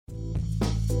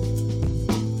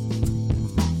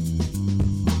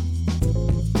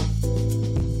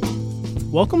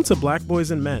Welcome to Black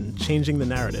Boys and Men, Changing the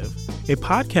Narrative, a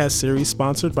podcast series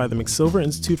sponsored by the McSilver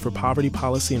Institute for Poverty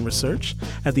Policy and Research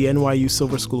at the NYU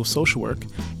Silver School of Social Work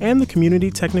and the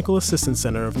Community Technical Assistance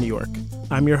Center of New York.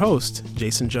 I'm your host,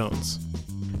 Jason Jones.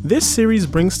 This series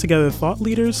brings together thought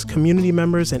leaders, community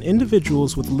members, and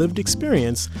individuals with lived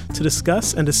experience to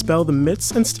discuss and dispel the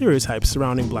myths and stereotypes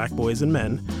surrounding Black boys and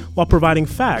men, while providing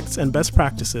facts and best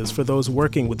practices for those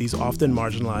working with these often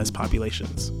marginalized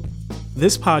populations.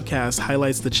 This podcast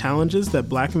highlights the challenges that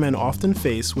Black men often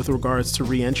face with regards to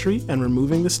reentry and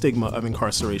removing the stigma of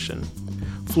incarceration.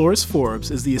 Flores Forbes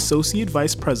is the Associate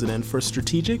Vice President for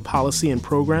Strategic Policy and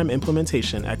Program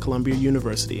Implementation at Columbia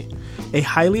University, a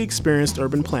highly experienced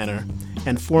urban planner,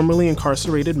 and formerly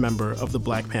incarcerated member of the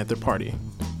Black Panther Party.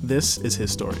 This is his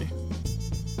story.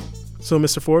 So,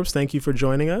 Mr. Forbes, thank you for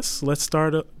joining us. Let's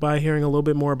start by hearing a little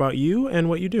bit more about you and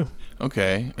what you do.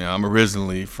 Okay. I'm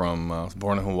originally was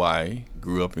born in Hawaii,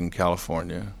 grew up in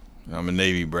California. I'm a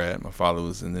Navy brat. My father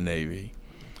was in the Navy.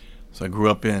 So I grew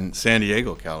up in San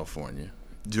Diego, California,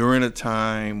 during a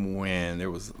time when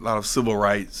there was a lot of civil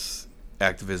rights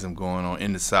activism going on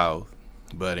in the South.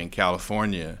 But in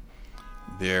California,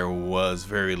 there was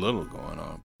very little going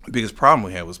on. The biggest problem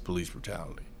we had was police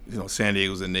brutality. San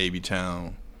Diego was a Navy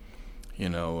town,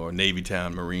 or Navy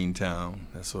town, Marine town,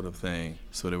 that sort of thing.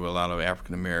 So there were a lot of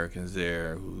African Americans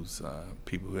there who's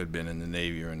people who had been in the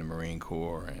Navy or in the Marine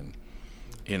Corps.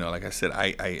 And, like I said,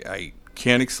 I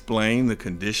can't explain the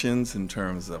conditions in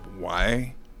terms of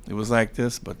why it was like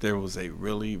this, but there was a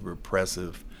really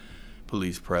repressive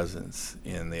police presence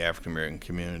in the African American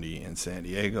community in San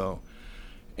Diego.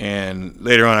 And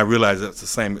later on, I realized that's the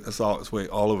same, it's all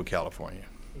over California.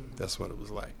 That's what it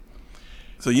was like.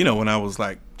 So, when I was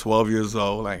like 12 years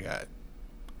old, I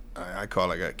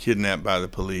got kidnapped by the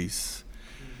police.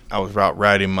 I was out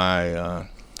riding my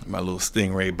little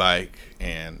Stingray bike,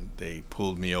 and they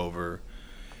pulled me over,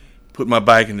 put my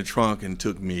bike in the trunk, and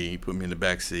put me in the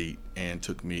back seat, and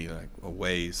took me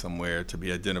away somewhere to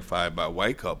be identified by a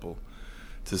white couple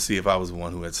to see if I was the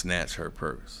one who had snatched her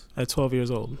purse. At 12 years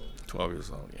old? 12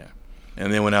 years old, yeah.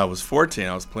 And then when I was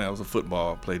 14,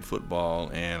 played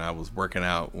football, and I was working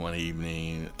out one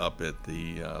evening up at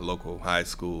the local high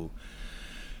school.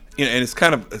 And it's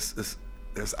kind of,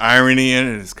 there's irony in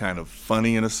it. It's kind of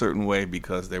funny in a certain way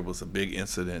because there was a big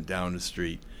incident down the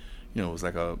street. It was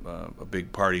like a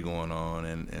big party going on,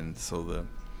 and so the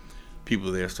people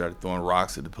there started throwing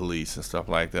rocks at the police and stuff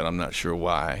like that. I'm not sure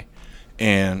why.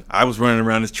 And I was running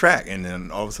around this track, and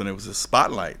then all of a sudden there was a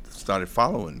spotlight that started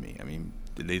following me. I mean,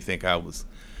 did they think I was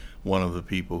one of the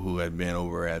people who had been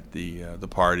over at the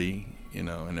party,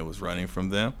 and it was running from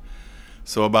them?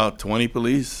 So about 20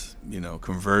 police,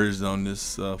 converged on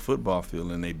this football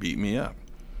field, and they beat me up.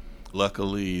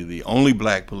 Luckily, the only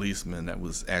black policeman that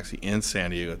was actually in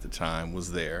San Diego at the time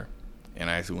was there, and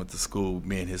I actually went to school.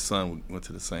 Me and his son went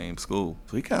to the same school.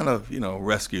 So he kind of,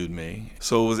 rescued me.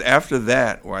 So it was after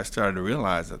that where I started to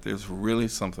realize that there's really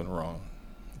something wrong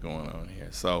going on here.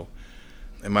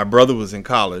 And my brother was in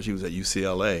college. He was at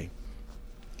UCLA,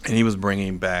 and he was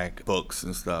bringing back books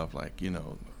and stuff like,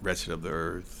 Wretched of the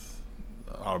Earth,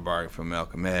 autobiography from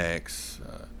Malcolm X,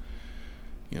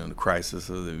 the crisis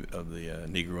of the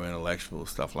Negro intellectual,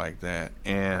 stuff like that.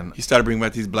 And he started bringing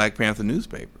back these Black Panther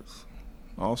newspapers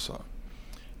also.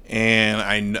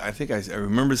 And I think I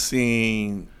remember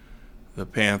seeing the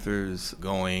Panthers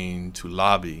going to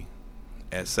lobby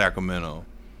at Sacramento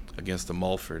against the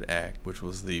Mulford Act, which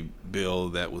was the bill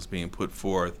that was being put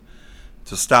forth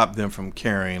to stop them from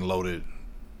carrying loaded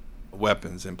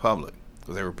weapons in public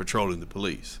because they were patrolling the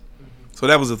police. So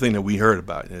that was the thing that we heard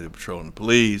about. They were patrolling the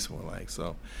police.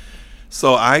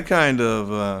 So I kind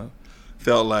of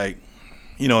felt like,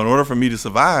 in order for me to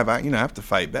survive, I have to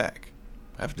fight back.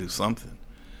 I have to do something.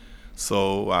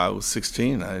 So I was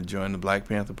 16. I joined the Black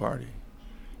Panther Party.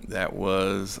 That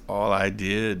was all I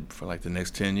did for the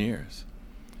next 10 years.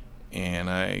 And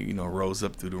I, rose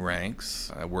up through the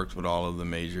ranks. I worked with all of the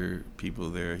major people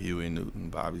there, Huey Newton,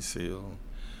 Bobby Seale,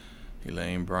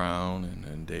 Elaine Brown,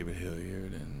 and David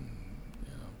Hilliard, and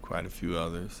quite a few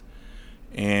others.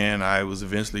 And I was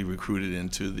eventually recruited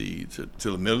into the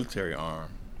military arm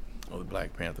of the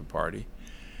Black Panther Party.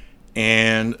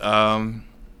 And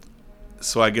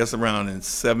so I guess around in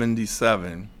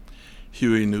 1977,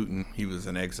 Huey Newton, he was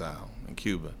in exile in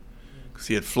Cuba because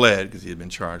he had fled because he had been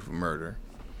charged with murder.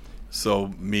 So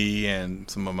me and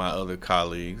some of my other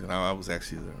colleagues, and I was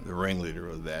actually the ringleader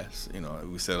of that,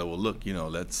 we said, oh, well, look,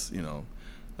 let's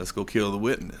go kill the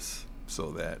witness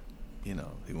so that, he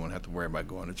won't have to worry about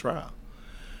going to trial.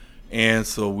 And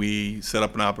so we set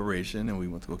up an operation, and we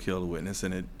went to go kill the witness,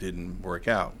 and it didn't work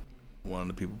out. One of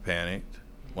the people panicked,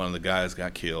 one of the guys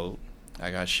got killed.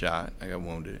 I got shot. I got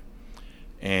wounded.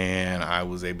 And I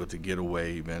was able to get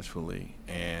away eventually,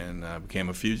 and I became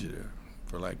a fugitive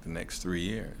for like the next 3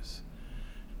 years.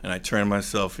 And I turned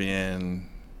myself in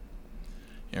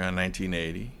around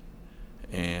 1980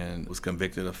 and was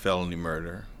convicted of felony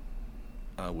murder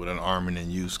with an arming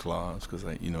and use clause because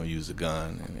I, used a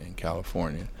gun in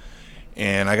California.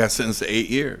 And I got sentenced to 8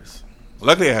 years.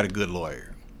 Luckily, I had a good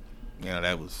lawyer.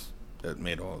 That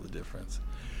made all the difference.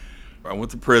 I went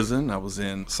to prison. I was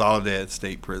in Soledad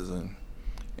State Prison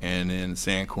and in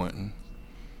San Quentin,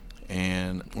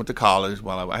 and went to college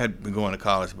while I had been going to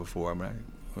college before, but I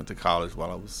went to college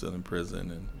while I was still in prison,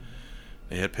 and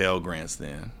they had Pell Grants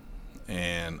then,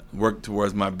 and worked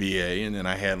towards my BA, and then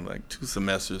I had like 2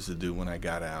 semesters to do when I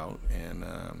got out, and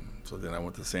so then I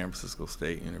went to San Francisco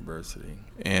State University,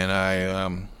 and I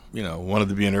wanted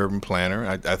to be an urban planner.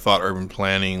 I thought urban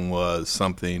planning was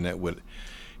something that would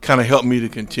kind of help me to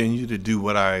continue to do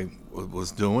what I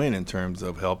was doing in terms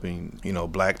of helping,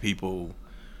 black people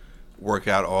work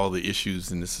out all the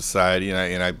issues in the society.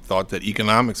 And I thought that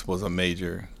economics was a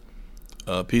major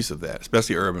piece of that,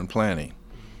 especially urban planning.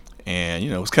 And,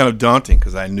 it was kind of daunting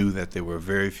because I knew that there were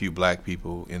very few black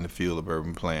people in the field of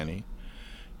urban planning,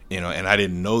 and I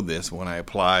didn't know this when I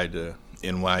applied to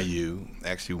NYU.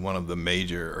 Actually, one of the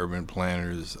major urban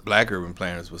planners, black urban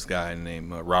planners, was a guy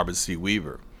named Robert C.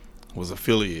 Weaver, was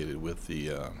affiliated with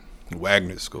the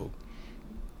Wagner School.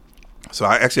 So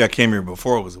I came here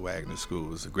before it was a Wagner School.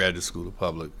 It was a graduate school of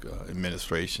public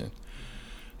administration,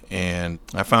 and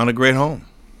I found a great home.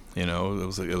 It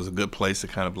was a good place to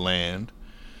kind of land,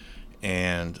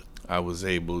 and I was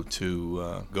able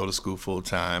to go to school full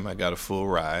time. I got a full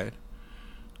ride.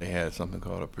 They had something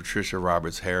called a Patricia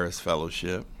Roberts Harris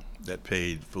Fellowship that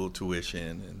paid full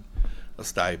tuition and a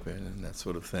stipend and that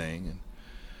sort of thing.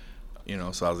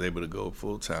 And so I was able to go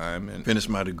full time and finish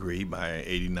my degree by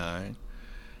 '89.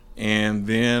 And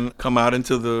then come out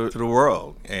into the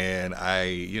world, and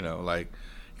I,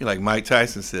 like Mike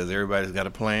Tyson says, everybody's got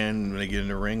a plan when they get in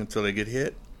the ring until they get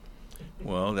hit.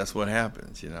 Well, that's what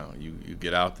happens. You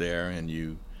get out there and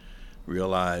you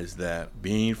realize that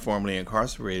being formerly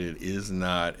incarcerated is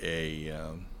not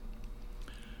a.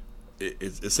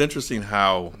 It's interesting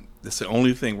how it's the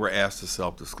only thing we're asked to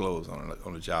self-disclose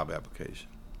on a job application.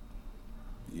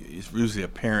 It's usually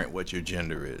apparent what your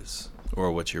gender is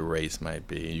or what your race might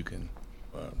be. You can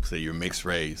say you're mixed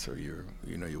race or you're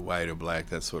white or black,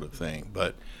 that sort of thing.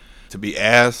 But to be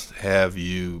asked, have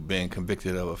you been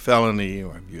convicted of a felony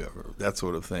or have you ever, that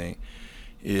sort of thing,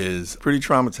 is pretty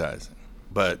traumatizing.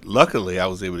 But luckily, I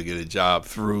was able to get a job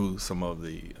through some of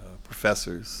the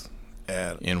professors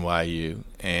at NYU,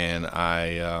 and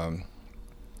I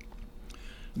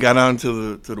got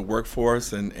onto the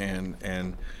workforce,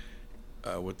 and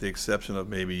with the exception of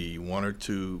maybe 1 or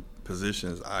 2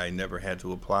 positions, I never had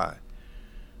to apply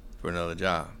for another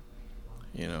job.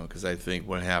 Because I think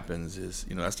what happens is,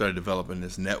 I started developing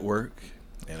this network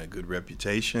and a good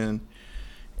reputation,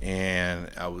 and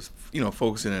I was,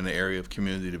 focusing in the area of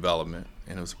community development,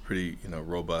 and it was a pretty,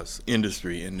 robust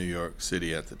industry in New York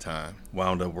City at the time.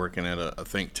 Wound up working at a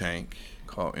think tank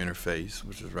called Interface,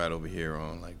 which is right over here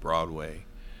on Broadway,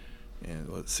 and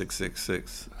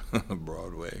 666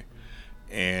 Broadway.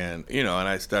 And, and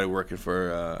I started working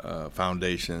for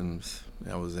foundations.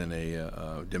 I was in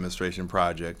a demonstration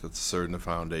project that the Certain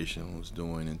Foundation was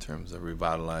doing in terms of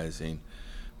revitalizing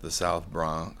the South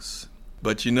Bronx.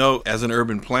 But, as an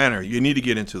urban planner, you need to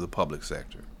get into the public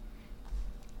sector.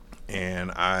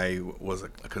 And I was a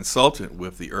consultant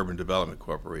with the Urban Development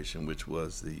Corporation, which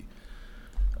was the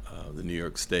New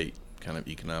York State kind of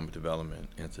economic development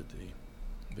entity.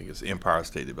 I think it's Empire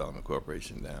State Development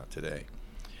Corporation now today.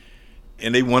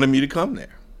 And they wanted me to come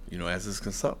there, as this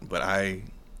consultant. But I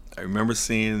remember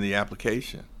seeing the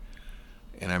application,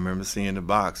 and I remember seeing the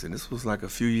box, and this was like a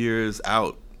few years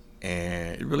out,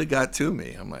 and it really got to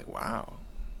me. I'm like, wow,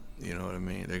 you know what I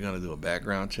mean? They're going to do a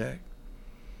background check.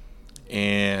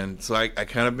 And so I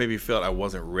kind of maybe felt I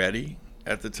wasn't ready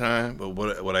at the time, but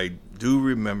what I do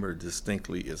remember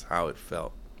distinctly is how it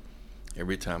felt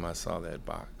every time I saw that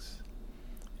box.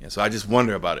 And so I just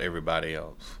wonder about everybody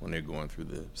else when they're going through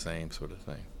the same sort of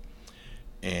thing.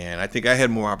 And I think I had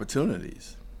more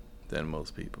opportunities than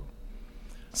most people.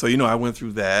 So, I went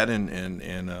through that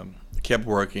and kept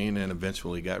working and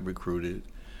eventually got recruited.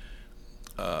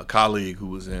 A colleague who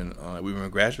was we were in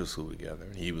graduate school together.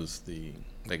 He was the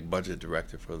budget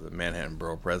director for the Manhattan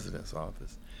Borough President's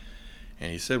office.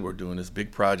 And he said, we're doing this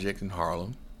big project in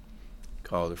Harlem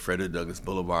called the Frederick Douglass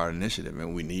Boulevard Initiative,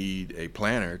 and we need a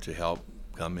planner to help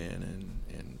come in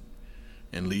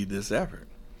and lead this effort.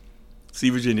 C.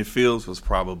 Virginia Fields was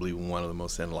probably one of the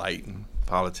most enlightened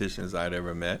politicians I'd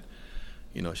ever met.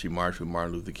 You know, she marched with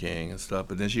Martin Luther King and stuff,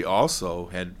 but then she also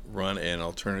had run an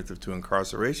alternative to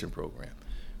incarceration program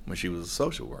when she was a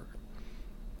social worker.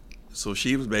 So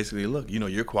she was basically, look, you know,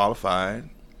 you're qualified.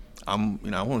 I want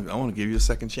to give you a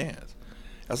second chance.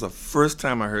 That's the first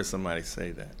time I heard somebody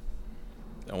say that.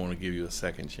 I want to give you a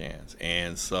second chance.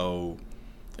 And so,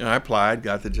 you know, I applied,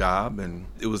 got the job, and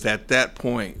it was at that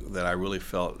point that I really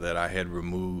felt that I had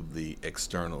removed the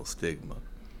external stigma,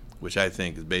 which I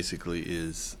think is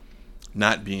basically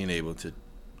not being able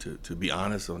to be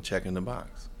honest on checking the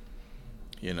box,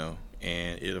 you know,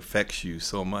 and it affects you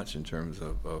so much in terms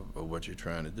of what you're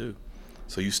trying to do.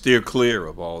 So you steer clear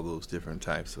of all those different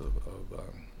types of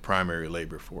primary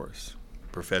labor force,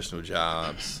 professional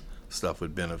jobs, stuff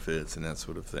with benefits and that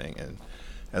sort of thing, and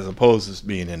as opposed to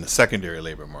being in the secondary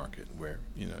labor market where,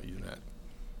 you know, you're not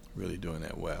really doing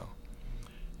that well.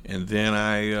 And then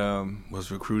I was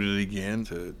recruited again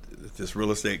to this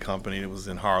real estate company that was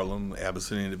in Harlem,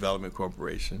 Abyssinian Development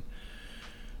Corporation.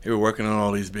 They were working on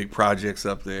all these big projects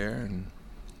up there, and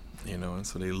you know, and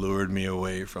so they lured me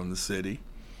away from the city.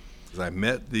 I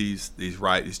met these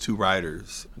two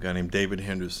writers, a guy named David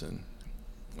Henderson,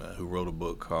 who wrote a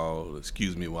book called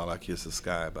 "Excuse Me While I Kiss the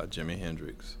Sky" about Jimi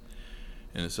Hendrix,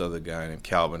 and this other guy named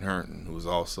Calvin Herndon, who was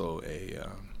also a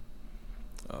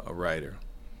writer.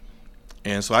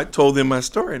 And so I told them my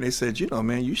story, and they said, you know,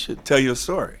 man, you should tell your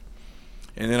story.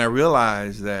 And then I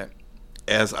realized that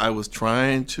as I was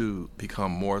trying to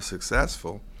become more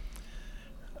successful,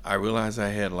 I realized I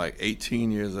had like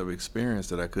 18 years of experience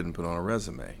that I couldn't put on a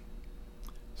resume.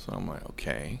 So I'm like,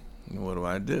 okay, what do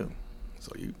I do?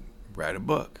 So you write a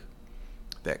book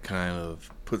that kind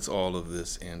of puts all of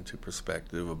this into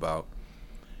perspective about,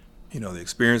 you know, the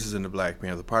experiences in the Black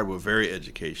Panther Party were very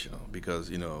educational because,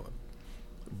 you know,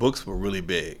 books were really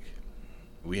big.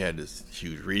 We had this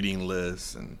huge reading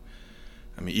list, and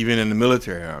I mean, even in the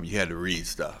military army, you had to read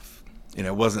stuff. You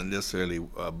know, it wasn't necessarily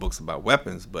books about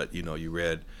weapons, but you know, you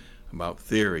read about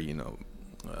theory. You know,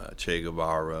 Che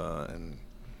Guevara and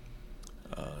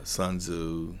Sun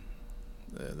Tzu,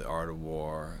 The Art of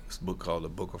War. This book called The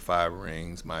Book of Five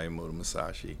Rings, Miyamoto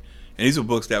Musashi, and these were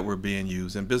books that were being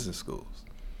used in business schools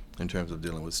in terms of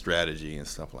dealing with strategy and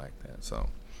stuff like that. So,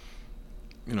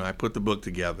 you know, I put the book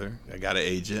together. I got an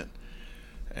agent,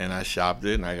 and I shopped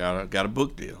it, and I got a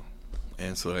book deal,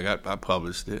 and so I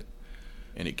published it,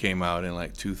 and it came out in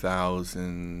like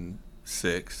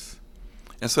 2006,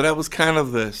 and so that was kind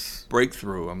of this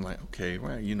breakthrough. I'm like, okay,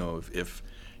 right, you know, if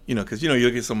you know, because you know, you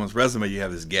look at someone's resume, you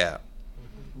have this gap.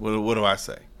 What do I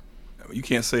say? You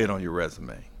can't say it on your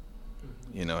resume,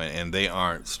 you know, and they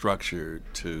aren't structured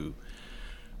to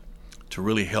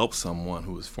really help someone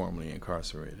who is formerly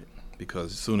incarcerated.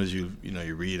 Because as soon as you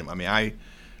read them, I mean, I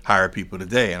hire people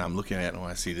today, and I'm looking at them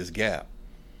and I see this gap,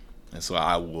 and so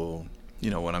I will, you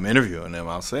know, when I'm interviewing them,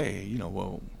 I'll say, you know,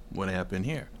 well, what happened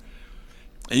here?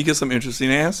 And you get some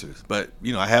interesting answers, but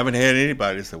you know, I haven't had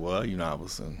anybody say, well, you know, I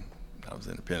was in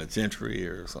the penitentiary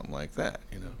or something like that,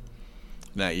 you know,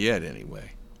 not yet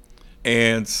anyway.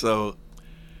 And so,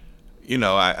 you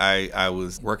know, I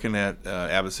was working at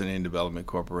Abyssinian Development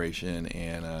Corporation,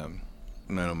 and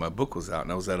my book was out,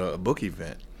 and I was at a book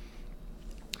event,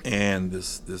 and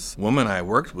this woman I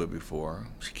worked with before,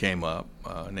 she came up.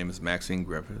 Her name is Maxine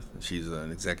Griffith. She's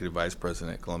an executive vice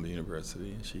president at Columbia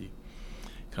University, and she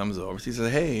comes over. She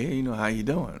said, "Hey, you know, how you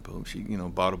doing?" Boom. She, you know,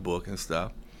 bought a book and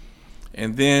stuff,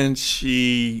 and then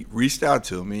she reached out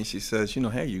to me, and she says, "You know,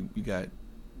 hey, you got,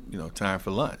 you know, time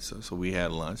for lunch?" So we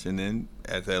had lunch, and then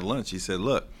at that lunch, she said,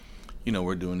 "Look, you know,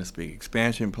 we're doing this big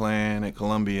expansion plan at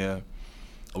Columbia.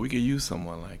 We could use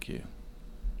someone like you."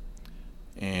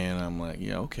 And I'm like,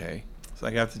 yeah, okay. So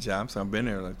I got the job, so I've been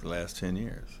there like the last 10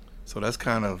 years. So that's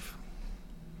kind of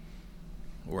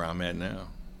where I'm at now,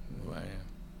 who I am.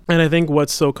 And I think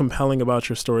what's so compelling about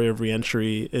your story of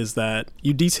reentry is that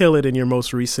you detail it in your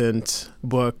most recent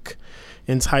book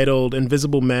entitled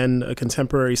Invisible Men, A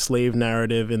Contemporary Slave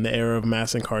Narrative in the Era of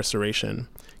Mass Incarceration.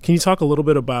 Can you talk a little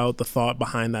bit about the thought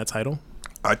behind that title?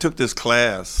 I took this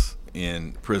class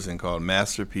in prison called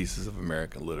Masterpieces of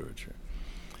American Literature.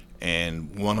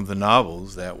 And one of the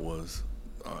novels that was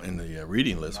in the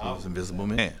reading list was Invisible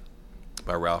Man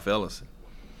by Ralph Ellison.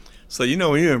 So, you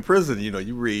know, when you're in prison, you know,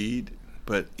 you read,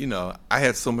 but, you know, I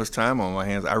had so much time on my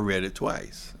hands, I read it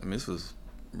twice. I mean, this was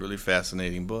a really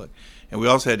fascinating book. And we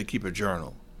also had to keep a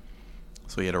journal.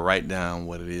 So you had to write down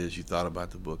what it is you thought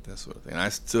about the book, that sort of thing. And I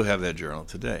still have that journal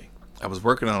today. I was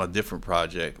working on a different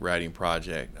project, writing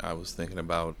project. I was thinking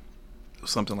about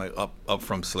something like up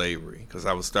from slavery, because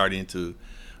I was starting to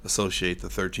associate the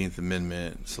 13th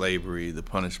Amendment, slavery, the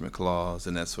punishment clause,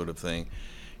 and that sort of thing.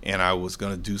 And I was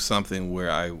going to do something where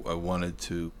I wanted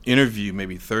to interview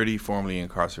maybe 30 formerly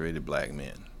incarcerated black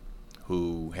men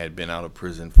who had been out of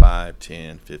prison 5,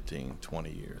 10, 15,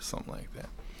 20 years, something like that.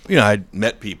 I'd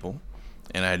met people,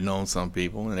 and I'd known some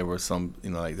people, and there were some,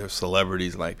 like there's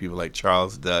celebrities like people like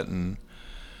Charles Dutton,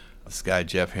 this guy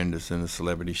Jeff Henderson, the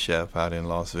celebrity chef out in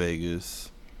Las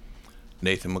Vegas,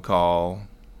 Nathan McCall,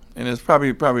 and there's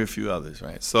probably a few others,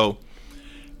 right? So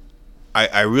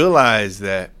I realized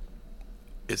that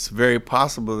it's very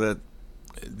possible that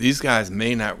these guys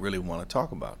may not really want to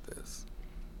talk about this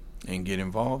and get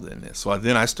involved in this. So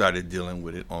then I started dealing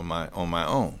with it on my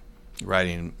own,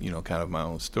 writing, kind of my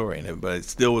own story. But it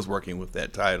still was working with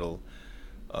that title,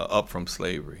 Up From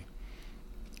Slavery.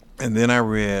 And then I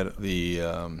read the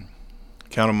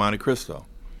Count of Monte Cristo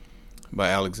by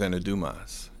Alexander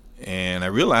Dumas. And I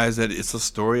realized that it's a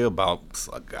story about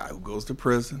a guy who goes to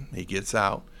prison, he gets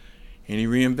out, and he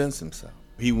reinvents himself.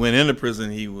 He went into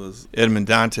prison, he was Edmond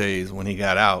Dantes when he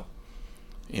got out,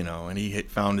 and he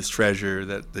had found his treasure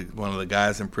that one of the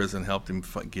guys in prison helped him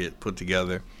get put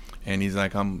together. And he's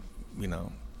like, I'm,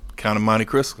 Count of Monte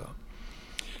Cristo.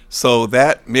 So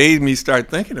that made me start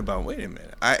thinking about, wait a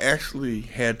minute, I actually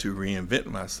had to reinvent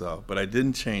myself, but I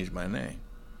didn't change my name.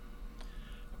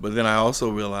 But then I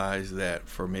also realized that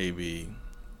for maybe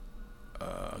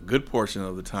a good portion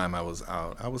of the time I was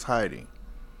out, I was hiding.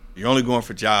 You're only going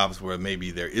for jobs where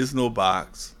maybe there is no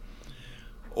box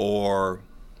or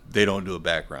they don't do a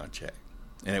background check.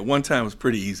 And at one time it was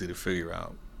pretty easy to figure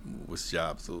out which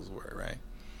jobs those were, right?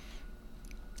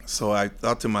 So I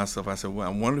thought to myself, I said, well,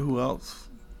 I wonder who else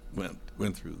went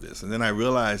through this. And then I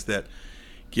realized that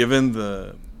given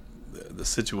the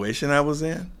situation I was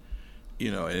in,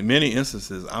 in many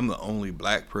instances, I'm the only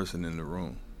black person in the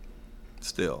room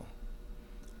still.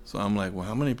 So I'm like, well,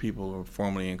 how many people are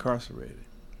formerly incarcerated?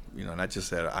 Not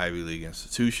just at an Ivy League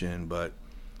institution, but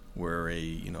we're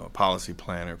a policy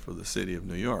planner for the city of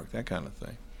New York, that kind of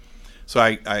thing. So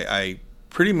I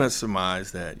pretty much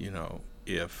surmised that,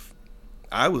 if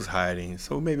I was hiding,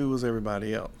 so maybe it was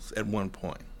everybody else at one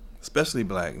point, especially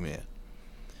black men.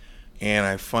 And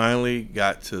I finally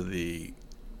got to the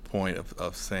point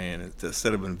of saying,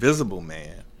 instead of invisible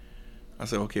man, I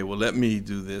said, okay, well, let me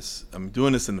do this. I'm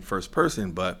doing this in the first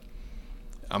person, but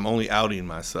I'm only outing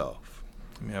myself.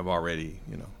 I've already,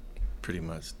 pretty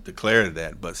much declared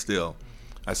that, but still,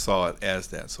 I saw it as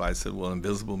that. So I said, well,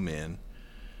 invisible men,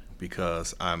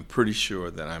 because I'm pretty sure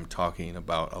that I'm talking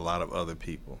about a lot of other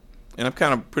people. And I've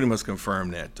kind of pretty much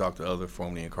confirmed that, talked to other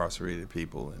formerly incarcerated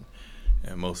people and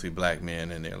mostly black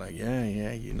men, and they're like, yeah,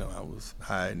 I was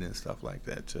hiding and stuff like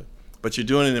that too. But you're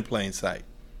doing it in plain sight,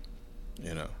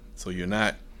 so you're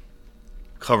not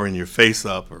covering your face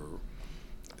up or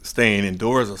staying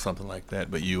indoors or something like that,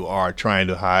 but you are trying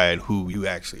to hide who you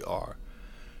actually are,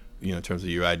 in terms of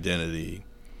your identity,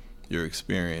 your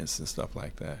experience, and stuff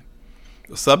like that.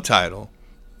 The subtitle,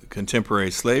 The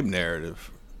Contemporary Slave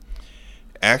Narrative,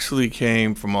 actually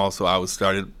came from I was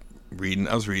reading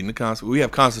the Constitution. We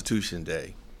have Constitution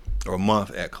Day, or a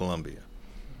month at Columbia.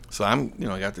 So I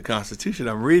got the Constitution,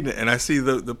 I'm reading it, and I see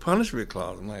the punishment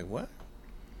clause. I'm like, what?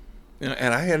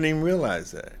 And I hadn't even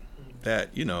realized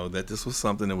that this was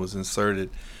something that was inserted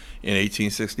in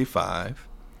 1865.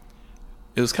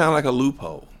 It was kind of like a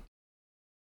loophole.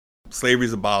 Slavery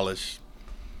is abolished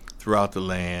throughout the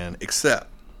land, except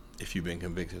if you've been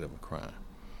convicted of a crime.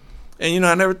 And,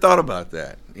 I never thought about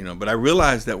that, but I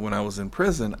realized that when I was in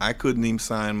prison, I couldn't even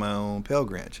sign my own Pell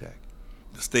Grant check.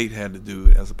 The state had to do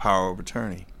it as a power of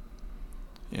attorney.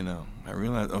 I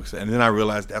realized, okay, and then I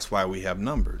realized that's why we have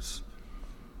numbers.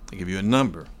 They give you a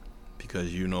number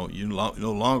because you no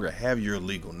longer have your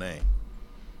legal name.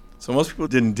 So most people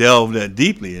didn't delve that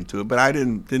deeply into it, but I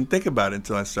didn't think about it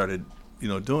until I started,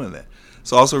 doing that.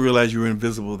 So I also realized you were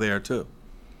invisible there too.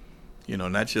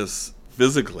 Not just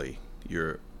physically,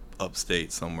 you're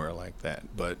upstate somewhere like that,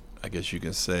 but I guess you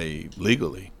can say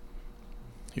legally,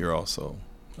 you're also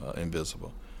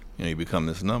invisible. You become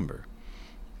this number.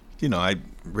 I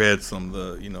read some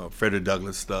of the, Frederick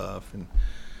Douglass stuff and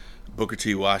Booker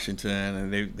T. Washington,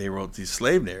 and they wrote these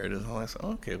slave narratives. And I said,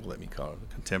 okay, well, let me call it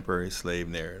the contemporary slave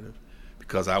narrative,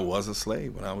 because I was a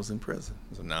slave when I was in prison.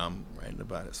 So now I'm writing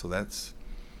about it. So that's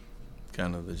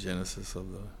kind of the genesis of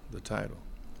the title.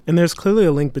 And there's clearly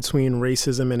a link between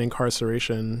racism and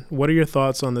incarceration. What are your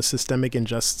thoughts on the systemic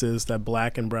injustices that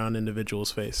black and brown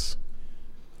individuals face?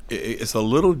 It's a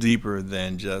little deeper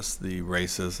than just the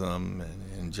racism and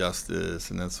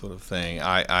injustice and that sort of thing.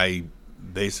 I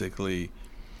basically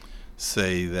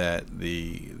say that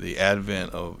the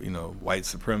advent of white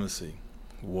supremacy,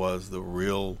 was the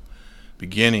real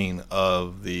beginning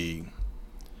of the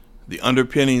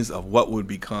underpinnings of what would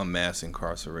become mass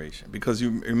incarceration. Because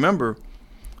you remember,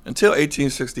 until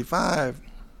 1865,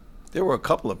 there were a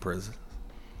couple of prisons.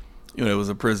 There was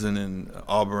a prison in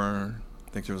Auburn. I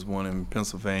think there was one in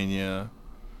Pennsylvania.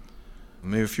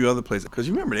 Maybe a few other places. Because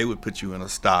you remember, they would put you in a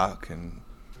stock and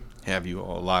have you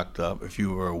all locked up. If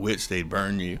you were a witch, they'd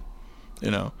burn you,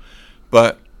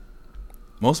 But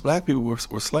most black people were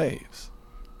slaves.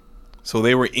 So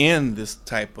they were in this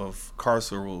type of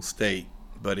carceral state,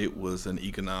 but it was an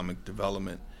economic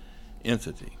development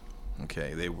entity.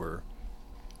 Okay, they were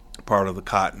part of the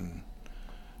cotton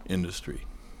industry,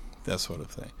 that sort of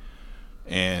thing.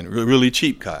 And really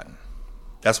cheap cotton.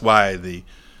 That's why the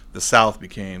South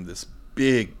became this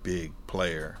big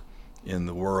player in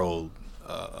the world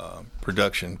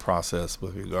production process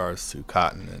with regards to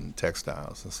cotton and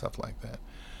textiles and stuff like that.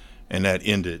 And that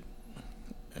ended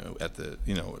at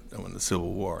when the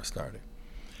Civil War started.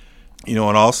 And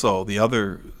also the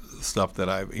other stuff that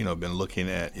I've been looking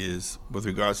at is with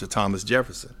regards to Thomas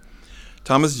Jefferson.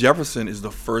 Thomas Jefferson is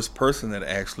the first person that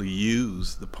actually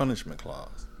used the punishment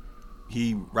clause.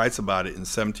 He writes about it in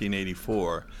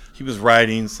 1784. He was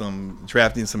drafting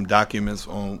some documents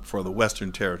for the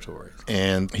Western Territories.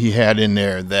 And he had in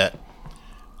there that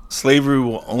slavery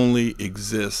will only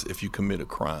exist if you commit a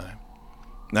crime.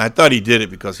 Now, I thought he did it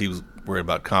because he was worried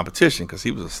about competition, because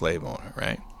he was a slave owner,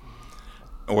 right?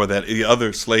 Or that the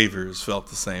other slavers felt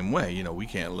the same way. We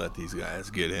can't let these guys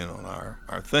get in on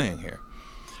our thing here.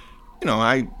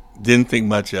 I didn't think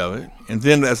much of it. And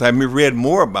then as I read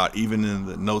more about, even in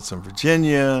the notes on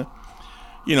Virginia,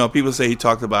 people say he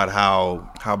talked about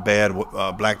how bad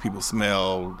black people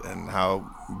smelled and how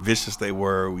vicious they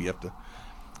were. We have to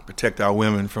protect our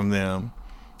women from them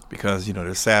because,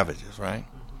 they're savages, right?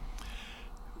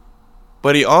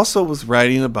 But he also was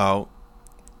writing about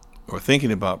or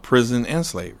thinking about prison and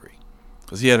slavery,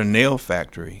 because he had a nail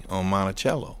factory on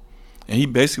Monticello. And he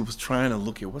basically was trying to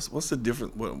look at what's the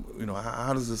difference,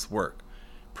 how does this work,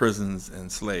 prisons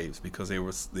and slaves? Because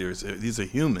these are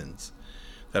humans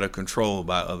that are controlled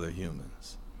by other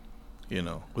humans,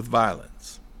 with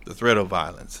violence. The threat of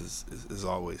violence is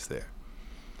always there.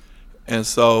 And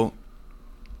so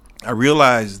I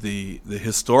realized the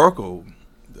historical,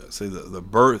 the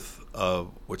birth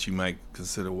of what you might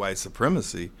consider white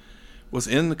supremacy was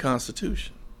in the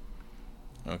Constitution,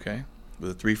 okay?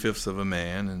 With 3/5 of a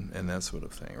man and that sort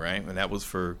of thing, right? And that was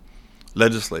for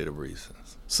legislative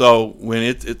reasons. So when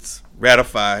it's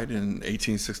ratified in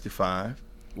 1865,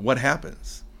 what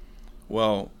happens?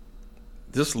 Well,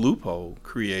 this loophole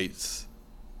creates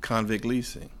convict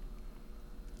leasing,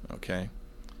 okay?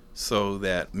 So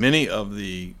that many of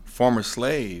the former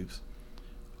slaves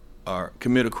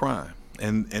commit a crime.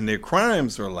 And their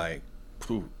crimes are like,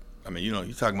 you're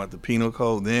talking about the penal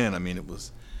code then. It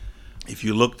was, if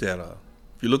you looked at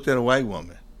a white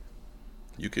woman,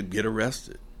 you could get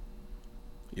arrested.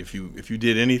 If you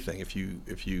did anything, if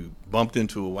you bumped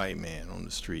into a white man on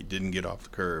the street, didn't get off the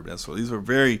curb, these were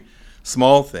very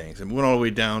small things, and we went all the way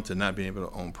down to not being able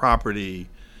to own property,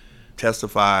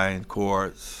 testify in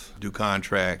courts, do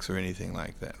contracts, or anything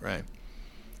like that, right?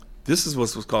 This is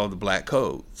what was called the Black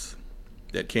Codes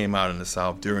that came out in the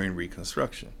South during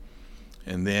Reconstruction.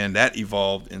 And then that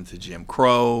evolved into Jim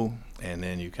Crow, and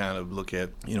then you kind of look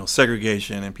at,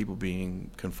 segregation and people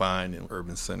being confined in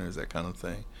urban centers, that kind of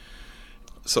thing.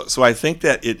 So I think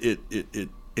that it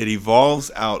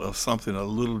evolves out of something a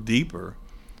little deeper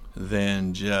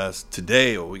than just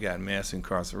today, we got mass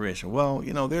incarceration. Well,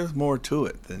 there's more to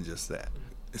it than just that.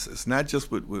 It's not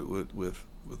just with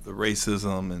the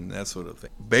racism and that sort of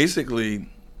thing. Basically,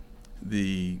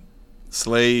 the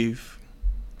slave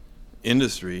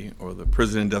industry or the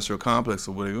prison industrial complex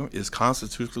or whatever is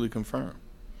constitutionally confirmed.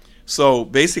 So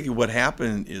basically what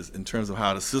happened is, in terms of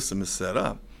how the system is set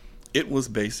up, it was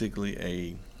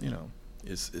basically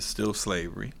it's still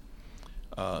slavery,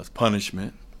 it's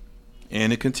punishment,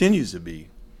 and it continues to be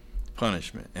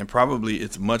punishment. And probably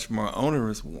it's much more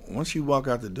onerous once you walk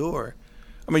out the door.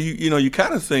 You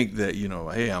kind of think that,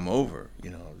 hey, I'm over,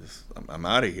 I'm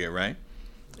out of here, right?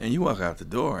 And you walk out the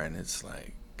door and it's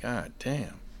like, God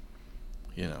damn.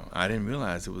 I didn't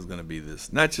realize it was going to be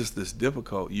this, not just this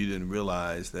difficult. You didn't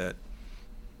realize that,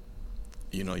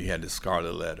 you had this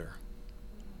scarlet letter,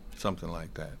 something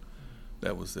like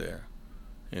that was there,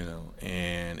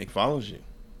 and it follows you.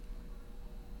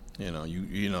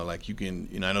 Like you can,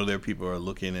 I know there are people who are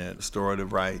looking at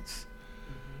restorative rights.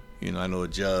 I know a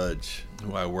judge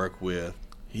who I work with,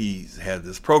 he's had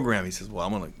this program. He says, well,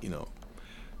 I'm going to,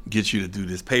 get you to do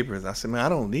this papers. I said, man, I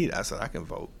don't need it. I said, I can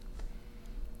vote.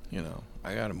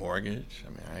 I got a mortgage.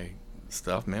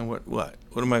 stuff, man. What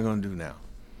am I going to do now?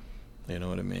 You know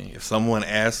what I mean? If someone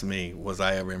asked me, was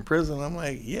I ever in prison? I'm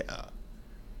like, yeah,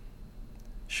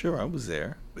 sure, I was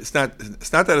there. It's not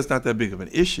that it's not that big of an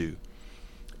issue.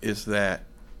 It's that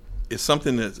it's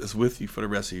something that is with you for the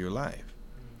rest of your life.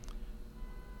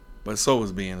 But so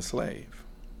is being a slave.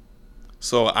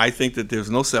 So I think that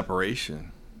there's no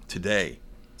separation today.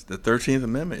 The 13th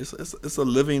Amendment, it's a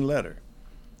living letter.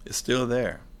 It's still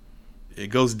there. It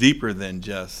goes deeper than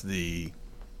just the,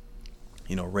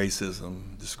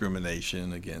 racism,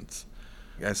 discrimination against,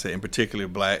 I say, in particular,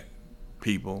 black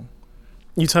people.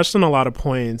 You touched on a lot of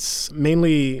points,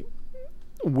 mainly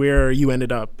where you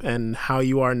ended up and how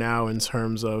you are now in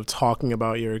terms of talking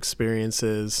about your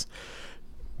experiences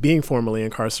being formerly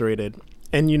incarcerated.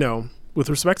 And, with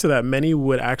respect to that, many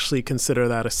would actually consider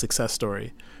that a success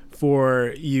story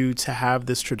for you to have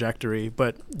this trajectory.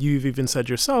 But you've even said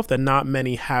yourself that not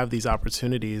many have these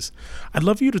opportunities. I'd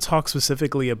love you to talk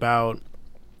specifically about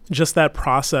just that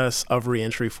process of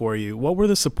reentry for you. What were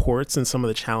the supports and some of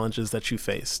the challenges that you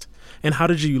faced? And how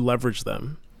did you leverage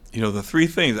them? The three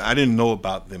things, I didn't know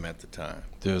about them at the time.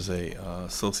 There's a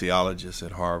sociologist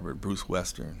at Harvard, Bruce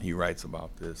Western. He writes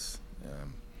about this.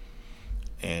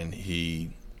 And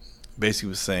he basically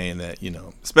was saying that,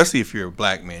 especially if you're a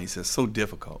black man, he says, so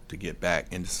difficult to get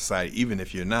back into society, even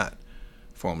if you're not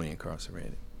formerly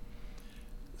incarcerated.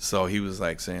 So he was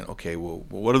like saying, okay, well,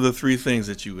 what are the three things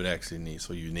that you would actually need?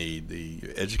 So you need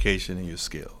your education and your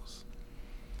skills,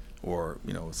 or,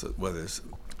 whether it's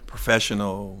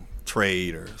professional,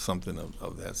 trade, or something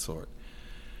of that sort.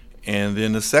 And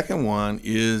then the second one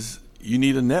is you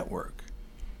need a network.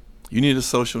 You need a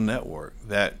social network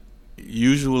that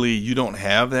usually you don't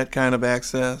have that kind of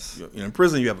access. In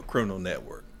prison, you have a criminal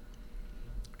network,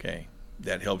 okay,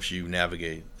 that helps you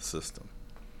navigate the system.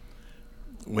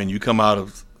 When you come out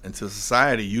into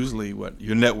society, usually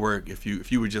your network, if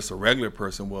you were just a regular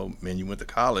person, well, man, you went to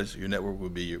college, your network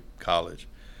would be your college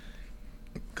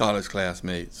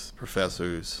classmates,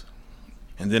 professors,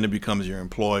 and then it becomes your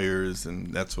employers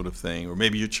and that sort of thing, or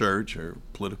maybe your church or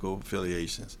political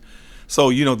affiliations. So,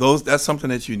 that's something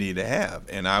that you need to have.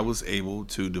 And I was able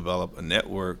to develop a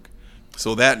network.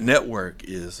 So that network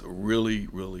is really,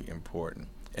 really important.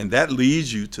 And that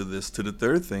leads you to the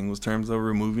third thing, was in terms of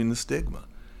removing the stigma.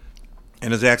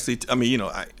 And it's actually,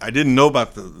 I didn't know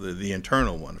about the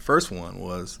internal one. The first one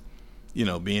was,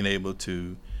 being able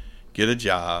to get a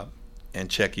job and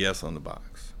check yes on the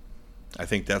box. I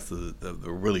think that's the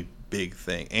really big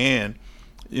thing. And,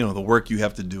 the work you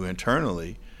have to do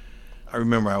internally. I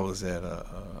remember I was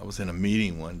in a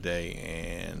meeting one day,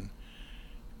 and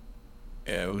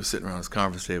we were sitting around this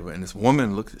conference table, and this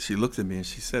woman looked at me and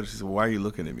she said, why are you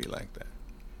looking at me like that?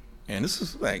 And this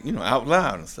was like, out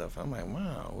loud and stuff. I'm like,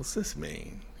 wow, what's this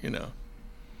mean? And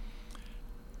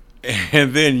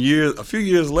then a few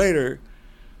years later,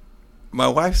 my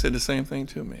wife said the same thing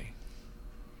to me.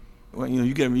 Well,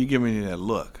 you give me that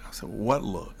look. I said, what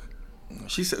look?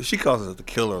 She said, she calls it the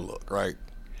killer look, right?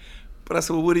 But I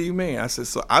said, well, what do you mean? I said,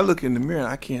 so I look in the mirror and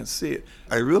I can't see it.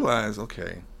 I realized,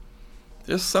 okay,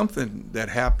 there's something that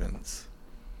happens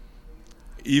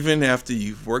even after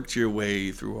you've worked your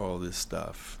way through all this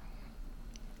stuff,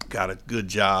 got a good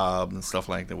job and stuff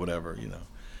like that, whatever,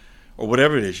 or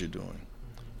whatever it is you're doing,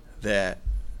 that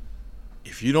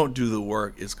if you don't do the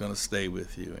work, it's going to stay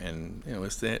with you. And,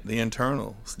 it's the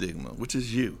internal stigma, which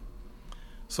is you.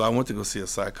 So I went to go see a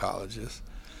psychologist.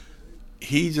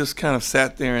 He just kind of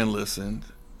sat there and listened.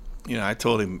 I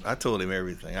told him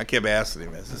everything. I kept asking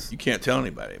him, you can't tell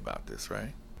anybody about this,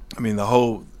 right? I mean, the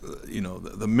whole,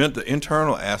 the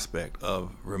internal aspect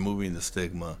of removing the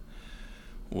stigma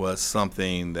was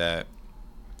something that,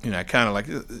 I kind of like,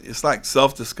 it's like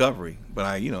self-discovery, but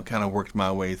I, kind of worked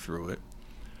my way through it.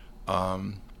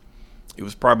 It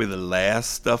was probably the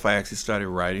last stuff I actually started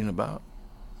writing about,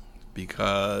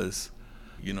 because,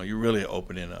 you're really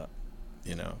opening up,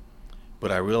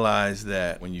 But I realized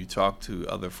that when you talk to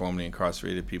other formerly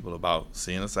incarcerated people about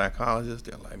seeing a psychologist,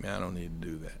 they're like, man, I don't need to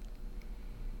do that.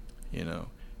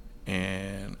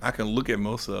 And I can look at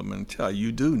most of them and tell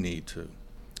you do need to.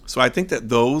 So I think that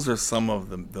those are some of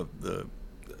the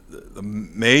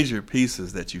major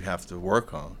pieces that you have to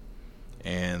work on,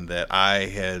 and that I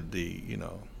had the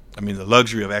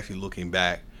luxury of actually looking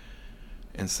back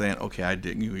and saying, okay, I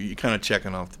did. You kind of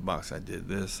checking off the box. I did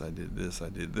this. I did this. I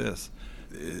did this.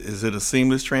 Is it a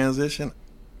seamless transition?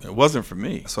 It wasn't for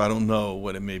me, so I don't know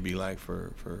what it may be like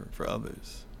for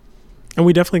others. And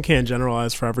we definitely can't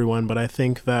generalize for everyone, but I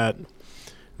think that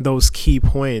those key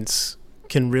points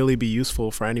can really be useful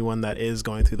for anyone that is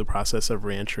going through the process of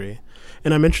reentry.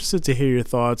 And I'm interested to hear your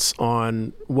thoughts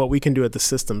on what we can do at the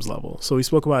systems level. So we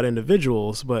spoke about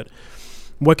individuals, but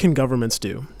what can governments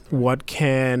do? What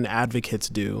can advocates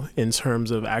do in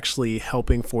terms of actually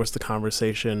helping force the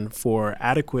conversation for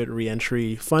adequate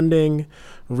reentry funding,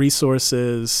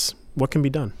 resources? What can be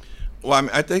done? Well, I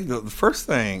mean, I think the first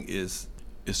thing is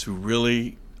to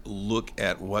really look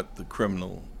at what the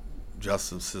criminal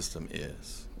justice system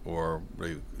is, or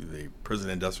the prison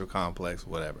industrial complex,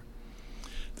 whatever.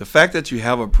 The fact that you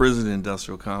have a prison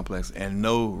industrial complex and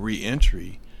no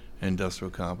reentry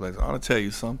industrial complex ought to tell you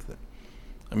something.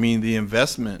 I mean, the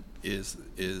investment is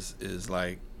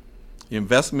like, the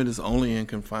investment is only in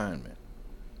confinement.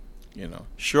 You know,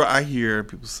 sure, I hear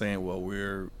people saying, well,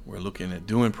 we're looking at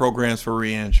doing programs for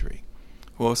reentry.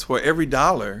 Well, it's for every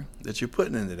dollar that you're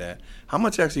putting into that, how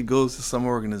much actually goes to some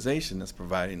organization that's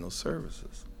providing those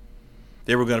services?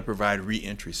 They were going to provide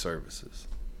reentry services,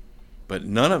 but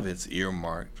none of it's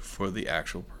earmarked for the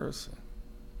actual person.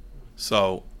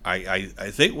 So I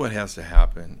think what has to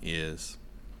happen is,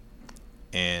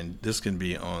 and this can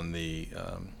be on the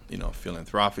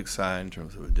philanthropic side in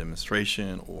terms of a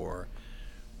demonstration, or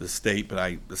the state,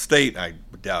 but the state I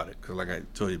doubt it, because like I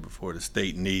told you before, the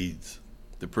state needs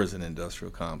the prison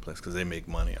industrial complex because they make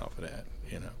money off of that.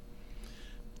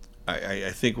 I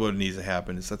think what needs to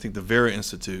happen is, I think the Vera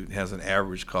Institute has an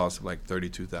average cost of like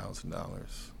 $32,000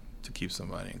 to keep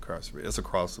somebody incarcerated. It's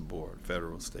across the board,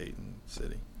 federal, state, and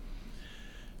city.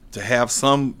 To have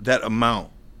that amount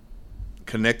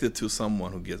connected to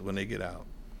someone who gets, when they get out,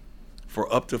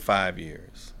 for up to 5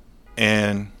 years,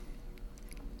 and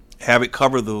have it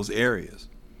cover those areas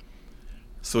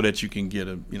so that you can get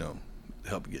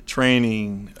help get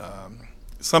training,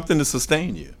 something to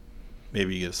sustain you.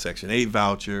 Maybe you get a Section 8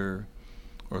 voucher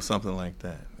or something like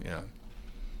that.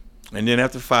 And then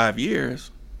after 5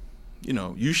 years,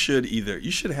 you should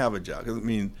have a job. 'Cause, I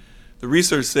mean, the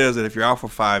research says that if you're out for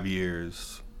 5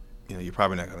 years, you're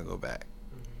probably not going to go back.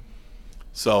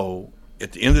 So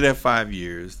at the end of that 5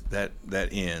 years, that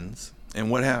ends,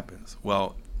 and what happens?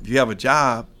 Well, if you have a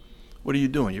job, what are you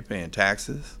doing? You're paying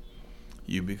taxes.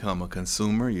 You become a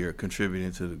consumer. You're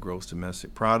contributing to the gross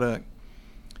domestic product.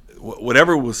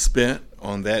 Whatever was spent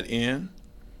on that end,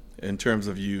 in terms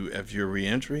of your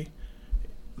reentry,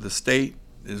 the state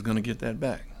is going to get that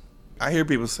back. I hear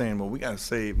people saying, well, we got to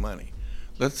save money.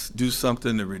 Let's do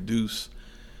something to reduce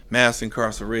mass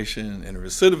incarceration and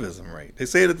recidivism rate. They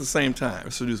say it at the same time.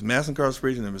 Let's reduce mass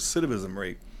incarceration and recidivism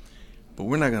rate, but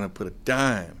we're not going to put a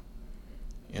dime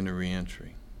into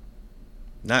reentry.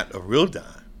 Not a real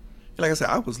dime. Like I said,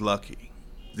 I was lucky.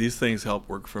 These things help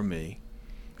work for me.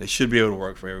 They should be able to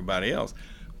work for everybody else.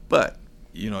 But,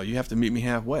 you have to meet me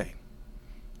halfway.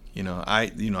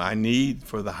 I need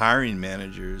for the hiring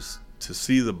managers to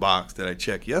see the box that I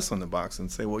check yes on the box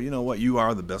and say, well, you know what, you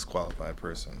are the best qualified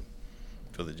person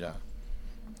for the job,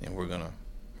 and we're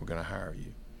gonna hire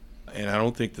you. And I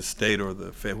don't think the state or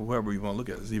the Fed, whoever you want to look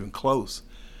at, is even close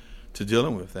to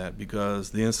dealing with that,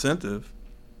 because the incentive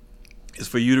is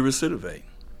for you to recidivate.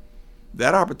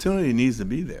 That opportunity needs to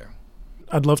be there.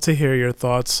 I'd love to hear your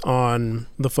thoughts on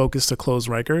the focus to close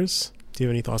Rikers. Do you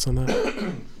have any thoughts on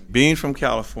that? Being from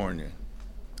California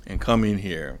and coming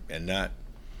here and not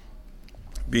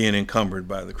being encumbered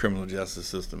by the criminal justice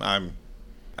system,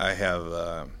 I have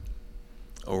a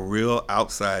real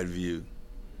outside view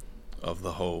of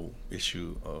the whole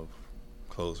issue of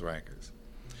closed Rikers.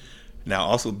 Now,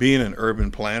 also being an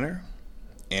urban planner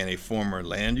and a former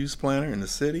land use planner in the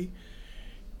city,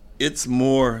 it's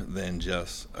more than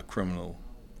just a criminal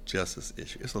justice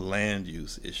issue. It's a land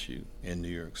use issue in New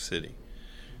York City,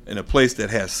 in a place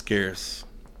that has scarce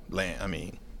land. I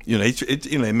mean,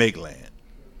 they make land.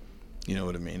 You know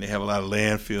what I mean? They have a lot of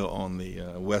landfill on the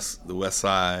west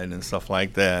side and stuff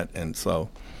like that. And so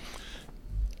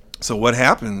what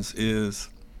happens is,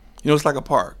 it's like a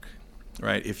park,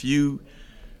 right? If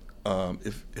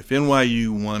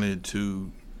NYU wanted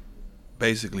to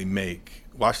basically make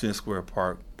Washington Square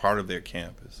Park part of their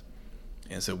campus,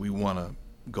 and so we want to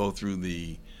go through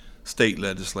the state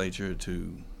legislature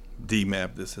to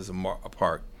demap this as a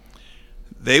park,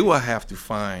 they will have to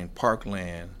find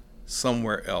parkland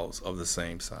somewhere else of the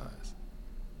same size.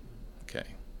 Okay.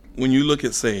 When you look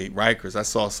at, say, Rikers, I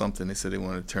saw something, they said they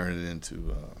wanted to turn it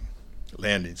into a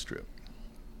landing strip.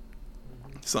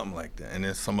 Something like that. And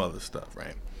there's some other stuff,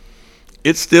 right?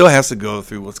 It still has to go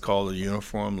through what's called a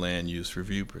Uniform Land Use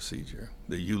Review Procedure,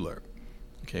 the ULURP,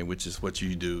 okay, which is what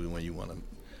you do when you want to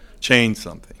change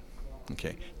something.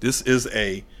 Okay. This is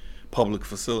a public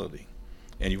facility,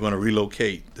 and you want to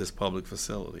relocate this public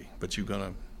facility, but you're going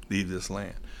to leave this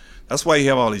land. That's why you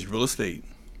have all these real estate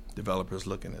developers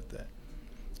looking at that.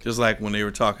 Just like when they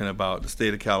were talking about the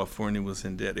state of California was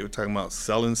in debt, they were talking about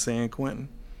selling San Quentin.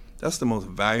 That's the most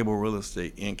valuable real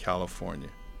estate in California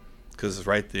because it's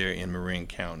right there in Marin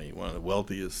County, one of the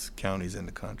wealthiest counties in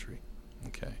the country.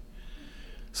 Okay.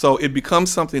 So it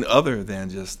becomes something other than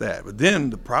just that. But then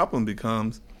the problem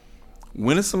becomes,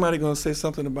 when is somebody going to say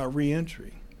something about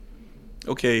reentry?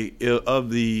 Okay, of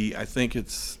the, I think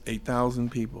it's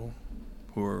 8,000 people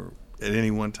who are at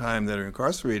any one time that are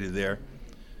incarcerated there,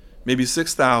 maybe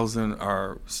 6,000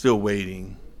 are still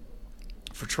waiting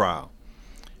for trial,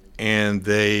 and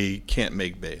they can't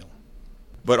make bail.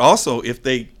 But also, if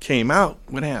they came out,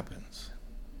 what happens?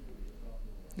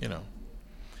 You know,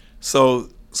 so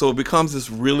it becomes this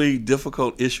really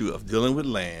difficult issue of dealing with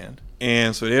land,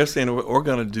 and so they're saying we're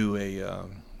going to do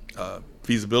a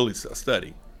feasibility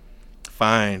study,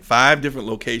 find 5 different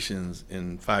locations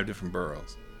in 5 different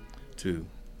boroughs to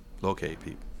locate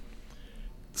people.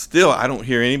 Still, I don't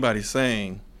hear anybody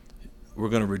saying we're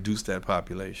going to reduce that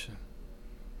population.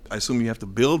 I assume you have to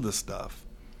build the stuff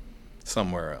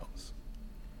somewhere else,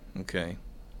 okay?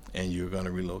 And you're going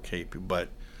to relocate people. But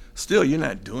still, you're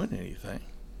not doing anything.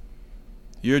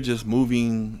 You're just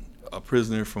moving a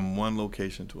prisoner from one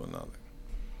location to another.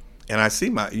 And I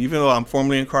see even though I'm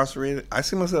formerly incarcerated, I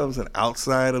see myself as an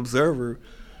outside observer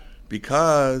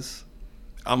because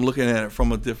I'm looking at it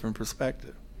from a different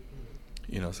perspective.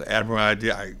 You know, it's an admirable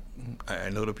idea. I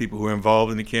know the people who are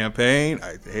involved in the campaign.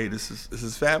 Hey, this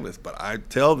is fabulous. But I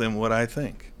tell them what I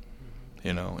think,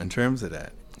 you know, in terms of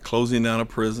that. Closing down a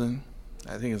prison,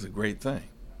 I think is a great thing.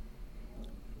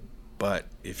 But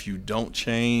if you don't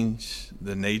change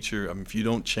the nature, if you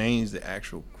don't change the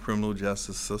actual criminal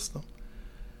justice system,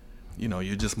 you know,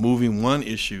 you're just moving one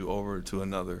issue over to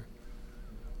another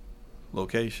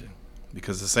location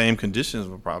because the same conditions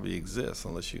will probably exist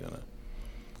unless you're gonna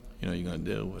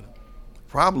deal with it. The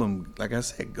problem, like I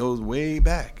said, goes way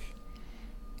back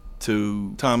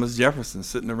to Thomas Jefferson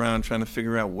sitting around trying to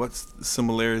figure out what's the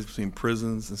similarities between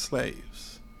prisons and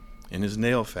slaves in his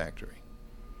nail factory.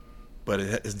 But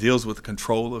it deals with the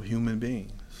control of human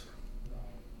beings.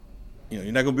 You know,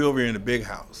 you're not gonna be over here in a big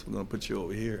house. We're gonna put you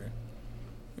over here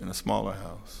in a smaller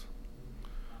house.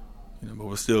 You know, but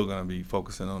we're still gonna be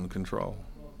focusing on the control.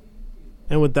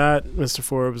 And with that, Mr.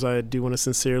 Forbes, I do want to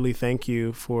sincerely thank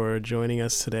you for joining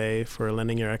us today, for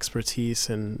lending your expertise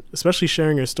and especially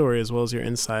sharing your story as well as your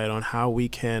insight on how we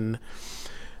can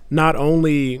not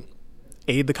only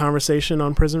aid the conversation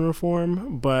on prison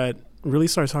reform, but really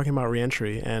start talking about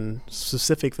reentry and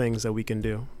specific things that we can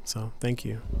do. So thank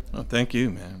you. Oh, thank you,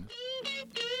 man.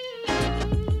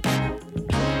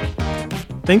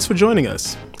 Thanks for joining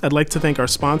us. I'd like to thank our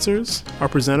sponsors, our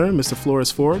presenter, Mr.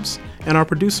 Flores Forbes, and our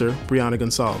producer, Brianna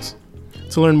Gonzalez.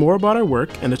 To learn more about our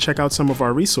work and to check out some of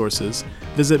our resources,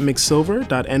 visit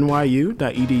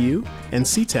mcsilver.nyu.edu and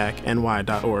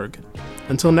ctacny.org.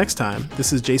 Until next time,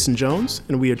 this is Jason Jones,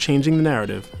 and we are changing the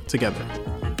narrative together.